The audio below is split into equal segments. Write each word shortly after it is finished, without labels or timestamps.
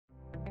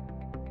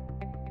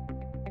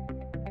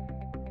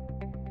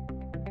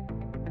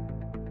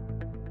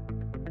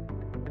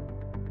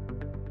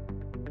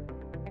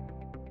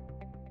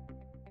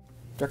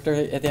Director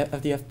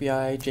of the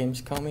FBI, James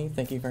Comey,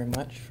 thank you very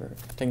much for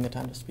taking the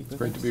time to speak with us.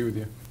 Great to be with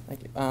you.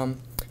 Thank you.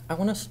 I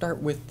want to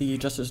start with the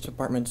Justice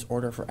Department's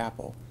order for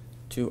Apple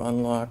to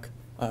unlock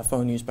a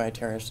phone used by a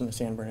terrorist in the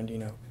San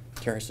Bernardino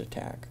terrorist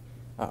attack,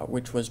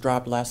 which was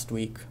dropped last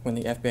week when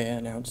the FBI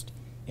announced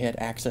it had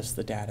accessed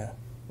the data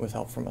with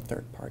help from a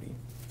third party.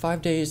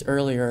 5 days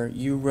earlier,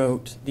 you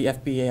wrote the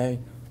FBI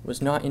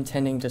was not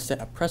intending to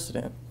set a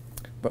precedent,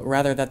 but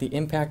rather that the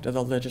impact of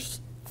the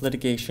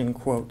litigation,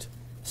 quote,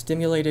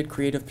 stimulated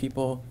creative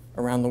people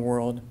around the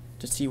world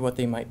to see what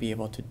they might be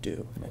able to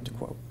do, end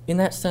quote. In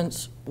that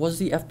sense, was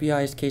the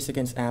FBI's case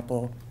against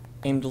Apple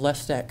aimed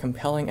less at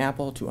compelling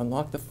Apple to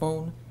unlock the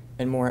phone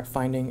and more at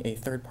finding a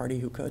third party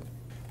who could?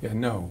 Yeah,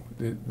 no.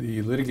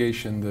 The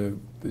litigation,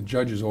 the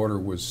judge's order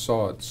was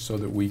sought so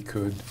that we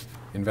could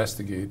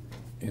investigate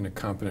in a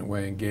competent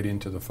way and get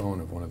into the phone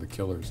of one of the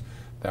killers.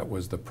 That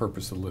was the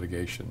purpose of the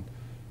litigation.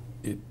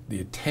 The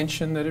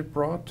attention that it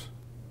brought,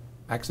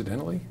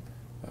 accidentally,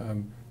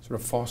 sort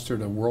of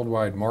fostered a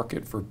worldwide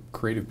market for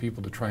creative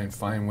people to try and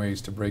find ways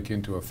to break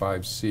into a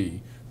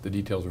 5C. The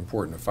details are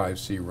important, a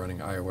 5C running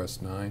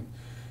iOS 9.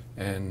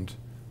 And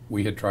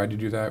we had tried to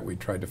do that. We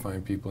tried to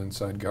find people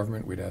inside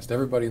government. We'd asked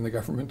everybody in the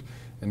government,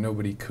 and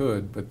nobody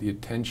could, but the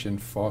attention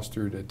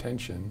fostered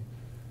attention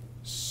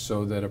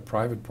so that a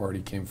private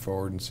party came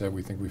forward and said,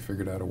 we think we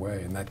figured out a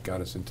way, and that got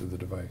us into the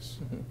device.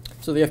 Mm-hmm.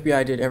 So the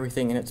FBI did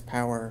everything in its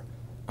power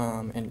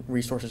and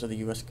resources of the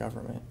U.S.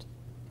 government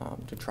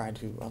to try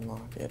to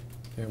unlock it.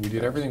 Yeah, we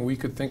did everything we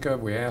could think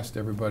of. We asked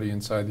everybody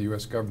inside the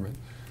U.S. government,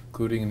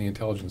 including in the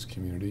intelligence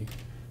community,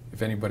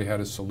 if anybody had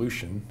a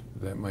solution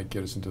that might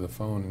get us into the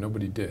phone, and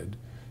nobody did.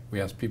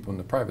 We asked people in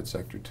the private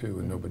sector too,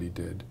 and nobody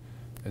did.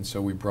 And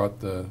so we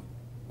brought well,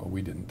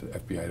 we didn't, the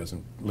FBI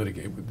doesn't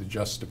litigate, but the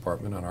Justice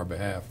Department on our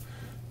behalf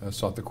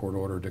sought the court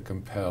order to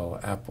compel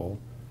Apple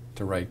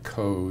to write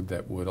code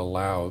that would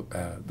allow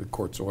the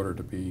court's order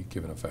to be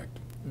given effect.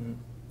 Mm-hmm.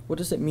 What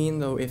does it mean,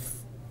 though, if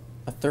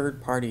a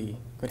third party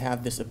could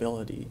have this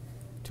ability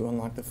to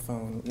unlock the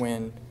phone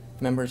when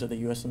members of the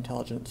U.S.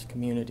 intelligence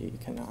community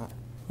cannot?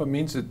 Well, it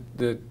means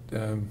that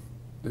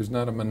there's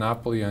not a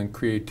monopoly on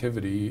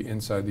creativity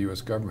inside the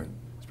U.S. government,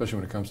 especially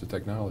when it comes to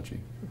technology.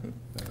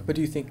 Mm-hmm. But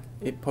do you think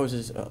it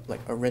poses like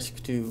a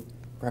risk to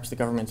perhaps the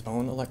government's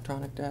own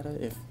electronic data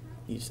if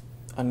these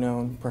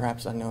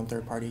perhaps unknown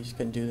third parties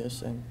can do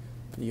this and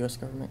the U.S.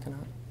 government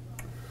cannot?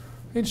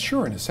 It's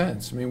sure, in a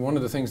sense. I mean, one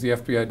of the things the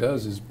FBI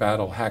does is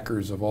battle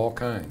hackers of all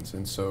kinds,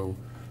 and so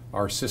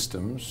our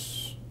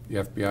systems, the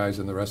FBI's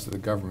and the rest of the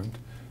government,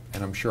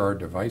 and I'm sure our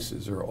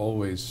devices are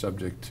always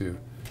subject to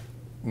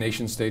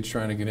nation states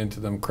trying to get into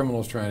them,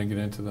 criminals trying to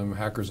get into them,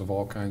 hackers of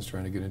all kinds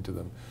trying to get into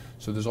them.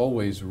 So there's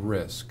always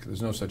risk.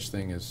 There's no such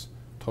thing as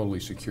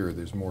totally secure.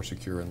 There's more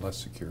secure and less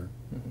secure.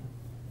 Mm-hmm.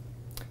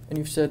 And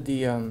you've said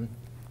the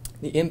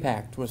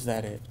impact was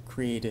that it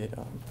created,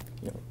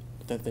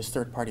 that this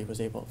third party was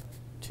able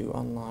to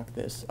unlock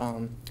this,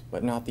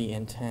 but not the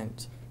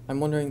intent. I'm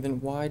wondering then,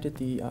 why did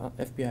the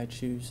FBI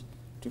choose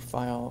to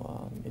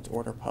file its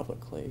order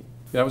publicly?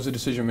 That was a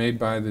decision made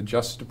by the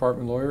Justice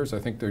Department lawyers. I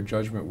think their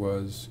judgment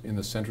was in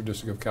the Central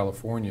District of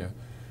California.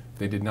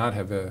 They did not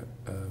have a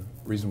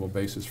reasonable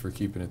basis for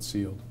keeping it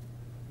sealed.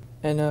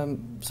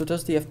 And so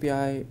does the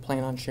FBI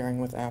plan on sharing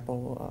with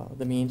Apple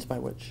the means by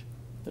which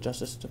the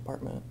Justice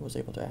Department was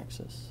able to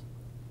access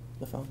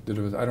the phone?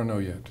 I don't know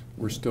yet.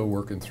 We're still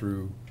working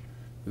through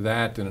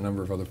that and a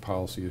number of other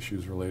policy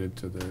issues related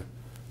to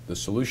the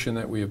solution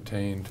that we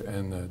obtained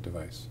and the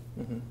device.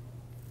 Mm-hmm.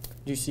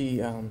 Do you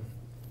see,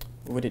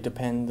 would it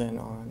depend then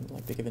on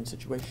like the given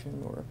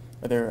situation, or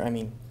are there,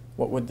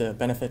 what would the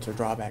benefits or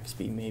drawbacks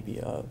be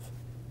maybe of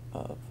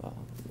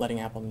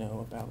letting Apple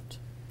know about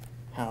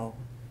how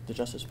the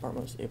Justice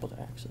Department was able to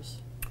access?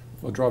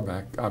 Well,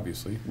 drawback,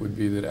 obviously, would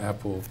be that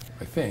Apple,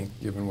 I think,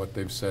 given what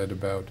they've said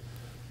about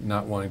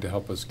not wanting to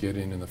help us get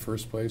in the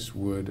first place,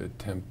 would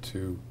attempt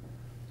to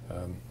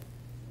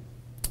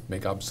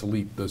make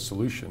obsolete the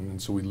solution,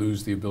 and so we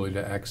lose the ability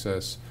to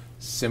access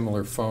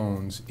similar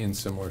phones in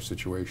similar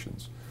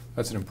situations.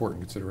 That's an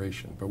important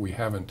consideration, but we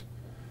haven't.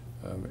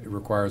 It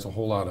requires a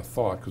whole lot of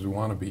thought because we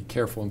want to be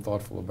careful and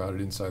thoughtful about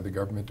it inside the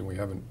government, and we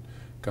haven't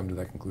come to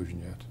that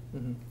conclusion yet.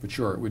 Mm-hmm. But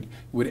sure, it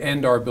would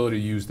end our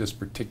ability to use this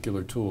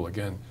particular tool,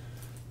 again,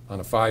 on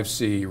a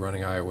 5C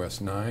running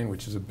iOS 9,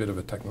 which is a bit of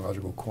a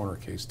technological corner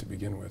case to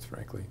begin with,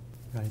 frankly.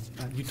 Right.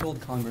 You told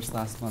Congress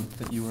last month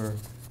that you were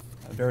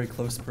very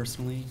close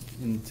personally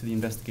to the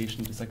investigation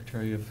into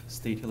Secretary of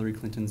State Hillary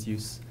Clinton's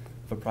use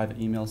of a private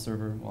email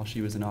server while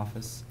she was in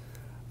office.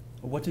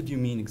 What did you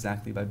mean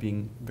exactly by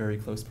being very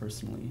close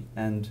personally?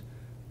 And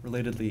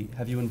relatedly,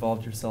 have you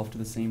involved yourself to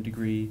the same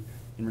degree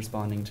in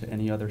responding to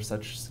any other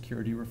such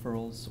security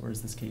referrals, or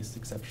is this case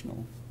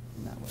exceptional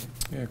in that way?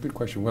 Yeah, good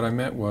question. What I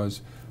meant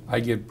was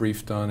I get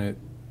briefed on it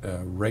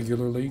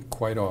regularly,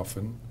 quite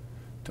often,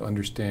 to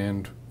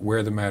understand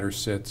where the matter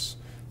sits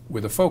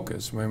with a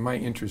focus. My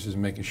interest is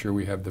making sure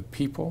we have the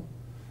people,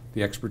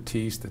 the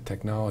expertise, the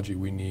technology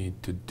we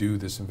need to do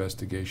this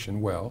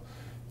investigation well,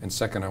 And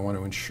second, I want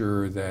to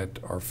ensure that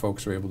our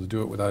folks are able to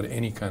do it without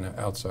any kind of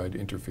outside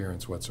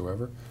interference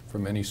whatsoever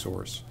from any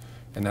source.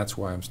 And that's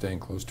why I'm staying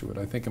close to it.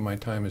 I think in my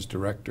time as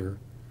director,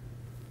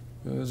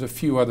 there's a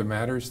few other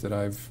matters that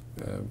I've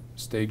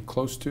stayed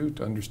close to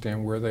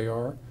understand where they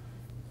are,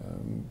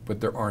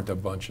 but there aren't a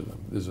bunch of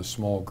them. There's a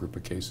small group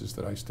of cases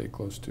that I stay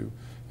close to,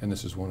 and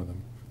this is one of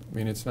them. I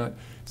mean, it's not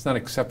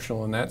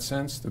exceptional in that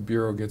sense. The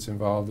Bureau gets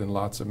involved in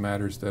lots of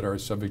matters that are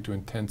subject to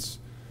intense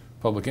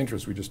public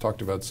interest. We just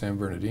talked about San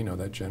Bernardino.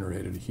 That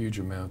generated a huge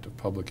amount of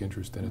public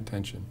interest and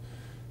attention.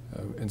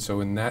 And so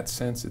in that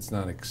sense, it's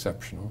not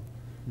exceptional.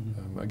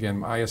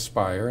 Again, I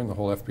aspire, and the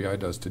whole FBI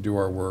does, to do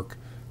our work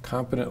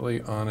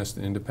competently, honest,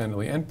 and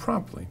independently, and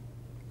promptly.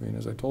 I mean,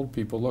 as I told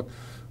people, look,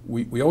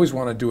 we always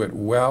want to do it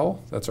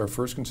well. That's our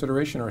first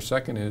consideration. Our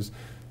second is,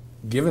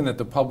 given that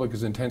the public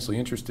is intensely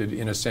interested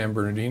in a San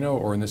Bernardino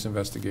or in this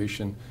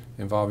investigation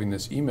involving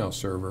this email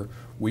server,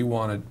 we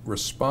want to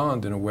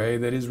respond in a way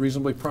that is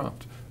reasonably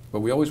prompt. But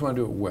we always want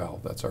to do it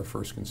well. That's our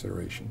first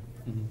consideration.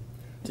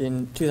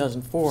 In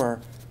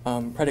 2004,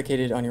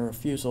 predicated on your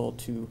refusal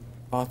to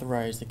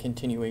authorize the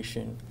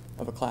continuation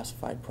of a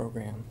classified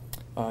program,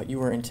 you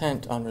were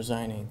intent on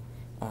resigning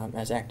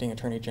as acting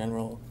Attorney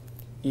General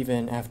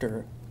even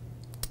after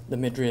the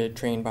Madrid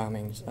train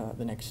bombings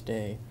the next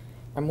day.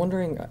 I'm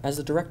wondering, as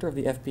the director of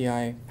the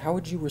FBI, how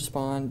would you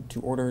respond to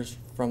orders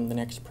from the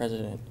next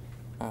president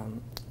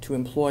to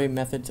employ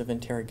methods of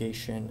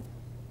interrogation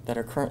that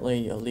are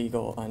currently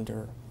illegal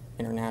under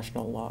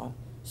international law,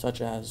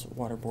 such as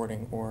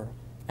waterboarding or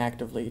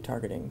actively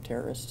targeting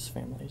terrorists'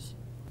 families?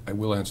 I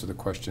will answer the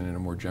question in a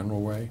more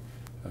general way.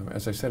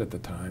 As I said at the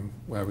time,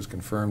 when I was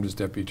confirmed as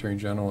Deputy Attorney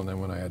General, and then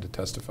when I had to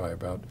testify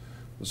about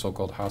the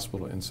so-called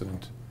hospital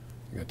incident,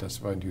 I got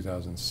testified in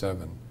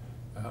 2007,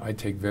 I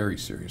take very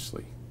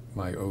seriously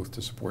my oath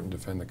to support and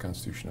defend the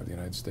Constitution of the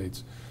United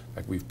States.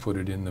 Like we've put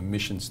it in the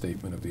mission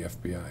statement of the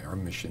FBI. Our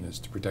mission is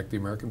to protect the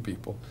American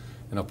people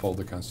and uphold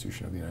the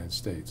Constitution of the United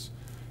States.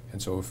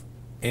 And so if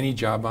any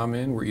job I'm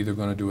in, we're either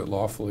going to do it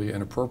lawfully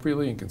and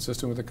appropriately and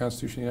consistent with the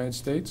Constitution of the United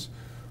States,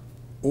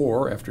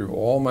 or after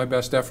all my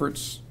best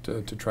efforts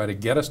to try to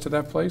get us to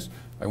that place,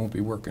 I won't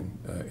be working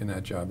in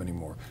that job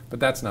anymore. But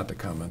that's not to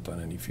comment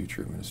on any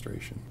future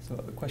administration. So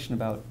a question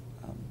about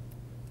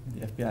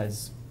the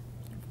FBI's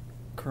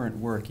current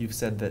work. You've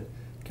said that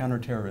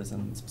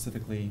counterterrorism,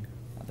 specifically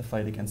the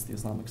fight against the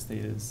Islamic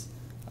State, is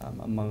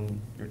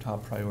among your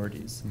top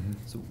priorities.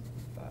 So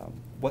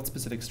what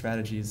specific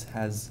strategies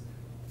has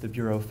the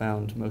Bureau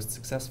found most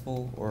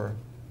successful, or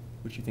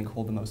which you think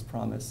hold the most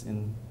promise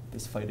in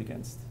this fight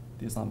against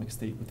the Islamic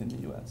State within the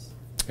U.S.?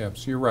 Yeah,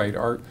 so you're right.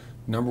 Our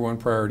 #1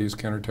 priority is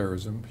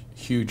counterterrorism.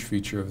 Huge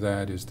feature of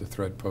that is the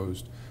threat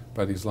posed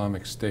by the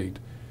Islamic State.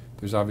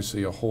 There's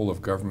obviously a whole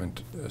of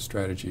government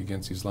strategy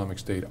against the Islamic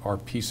State. Our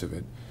piece of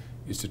it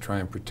is to try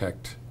and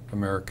protect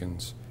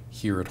Americans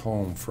here at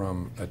home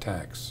from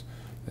attacks.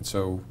 And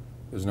so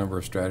there's a number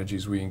of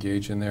strategies we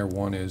engage in there.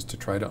 One is to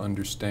try to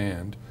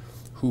understand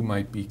who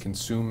might be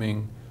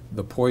consuming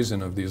the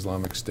poison of the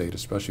Islamic State,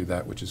 especially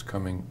that which is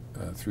coming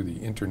through the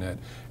internet,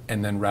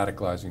 and then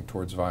radicalizing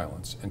towards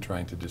violence and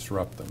trying to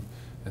disrupt them.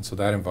 And so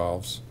that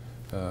involves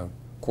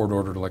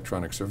court-ordered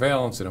electronic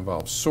surveillance, it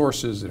involves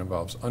sources, it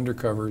involves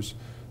undercovers.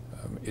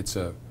 It's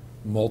a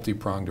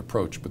multi-pronged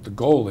approach, but the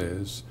goal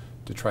is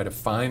to try to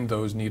find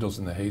those needles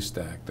in the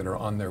haystack that are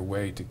on their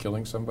way to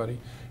killing somebody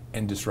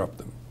and disrupt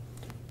them,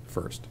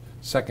 first.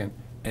 Second,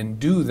 and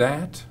do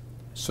that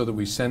so that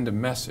we send a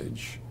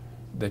message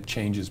that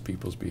changes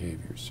people's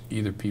behaviors,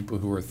 either people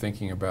who are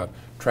thinking about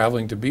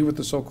traveling to be with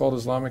the so-called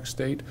Islamic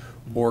State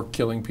or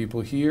killing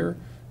people here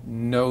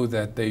know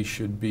that they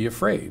should be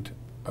afraid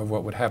of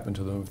what would happen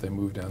to them if they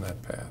move down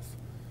that path.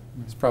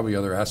 There's probably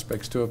other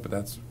aspects to it, but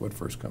that's what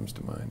first comes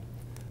to mind.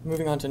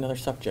 Moving on to another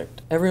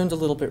subject. Everyone's a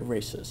little bit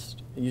racist.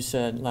 You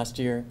said last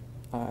year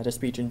at a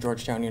speech in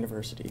Georgetown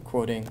University,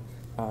 quoting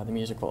the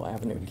musical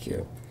Avenue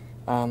Q.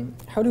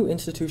 How do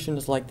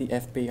institutions like the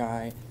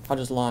FBI, how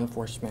does law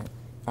enforcement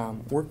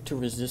work to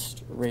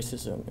resist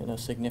racism in a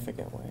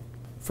significant way?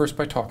 First,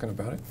 by talking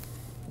about it,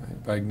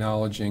 right? By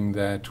acknowledging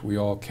that we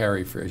all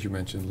carry, as you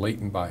mentioned,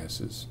 latent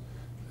biases.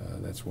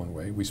 That's one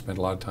way. We spend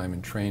a lot of time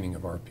in training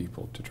of our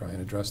people to try and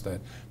address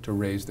that, to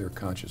raise their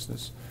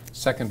consciousness.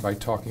 Second, by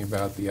talking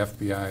about the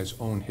FBI's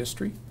own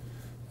history,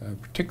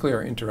 particularly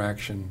our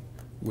interaction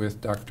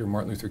with Dr.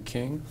 Martin Luther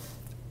King,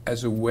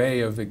 as a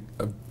way of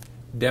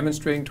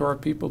demonstrating to our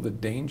people the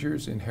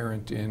dangers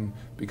inherent in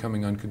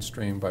becoming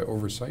unconstrained by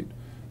oversight,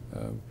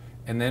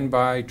 and then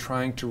by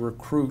trying to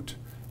recruit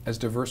as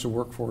diverse a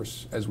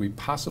workforce as we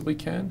possibly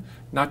can,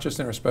 not just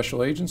in our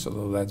special agents,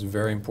 although that's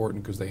very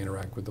important because they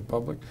interact with the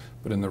public,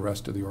 but in the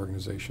rest of the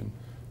organization.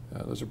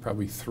 Those are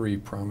probably three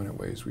prominent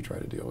ways we try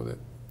to deal with it.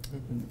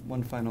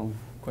 One final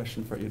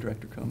question for you,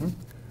 Director Comey.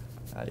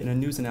 In a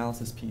news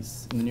analysis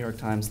piece in the New York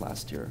Times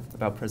last year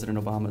about President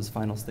Obama's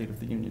final State of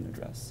the Union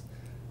address,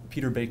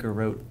 Peter Baker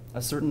wrote,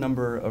 "A certain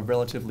number of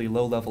relatively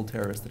low-level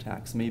terrorist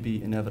attacks may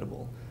be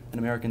inevitable, and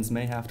Americans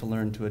may have to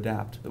learn to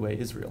adapt the way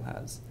Israel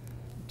has."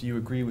 Do you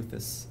agree with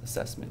this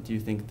assessment? Do you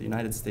think the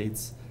United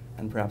States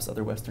and perhaps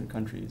other Western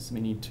countries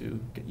may need to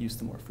get used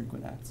to more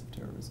frequent acts of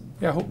terrorism?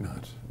 Yeah, I hope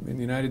not. I mean,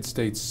 the United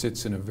States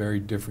sits in a very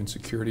different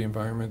security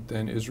environment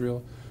than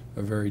Israel,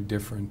 a very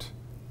different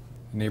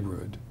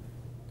neighborhood.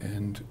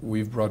 And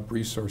we've brought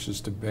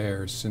resources to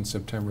bear since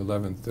September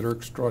 11th that are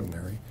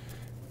extraordinary,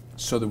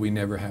 so that we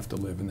never have to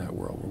live in that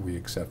world where we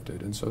accept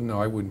it. And so, no,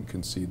 I wouldn't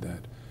concede that.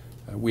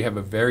 We have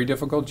a very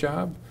difficult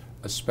job,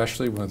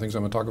 especially one of the things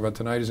I'm going to talk about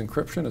tonight is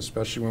encryption,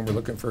 especially when we're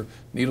looking for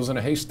needles in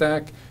a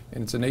haystack,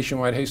 and it's a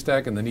nationwide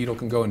haystack, and the needle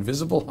can go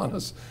invisible on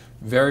us.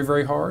 Very,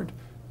 very hard.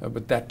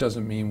 But that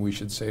doesn't mean we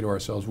should say to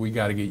ourselves, we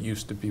got to get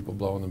used to people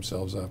blowing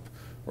themselves up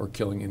or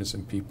killing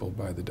innocent people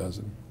by the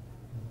dozen.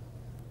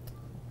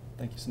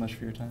 Thank you so much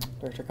for your time.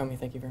 Director Comey,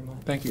 thank you very much.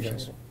 Thank you,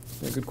 Appreciate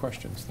guys. it. Yeah, good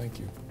questions. Thank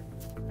you.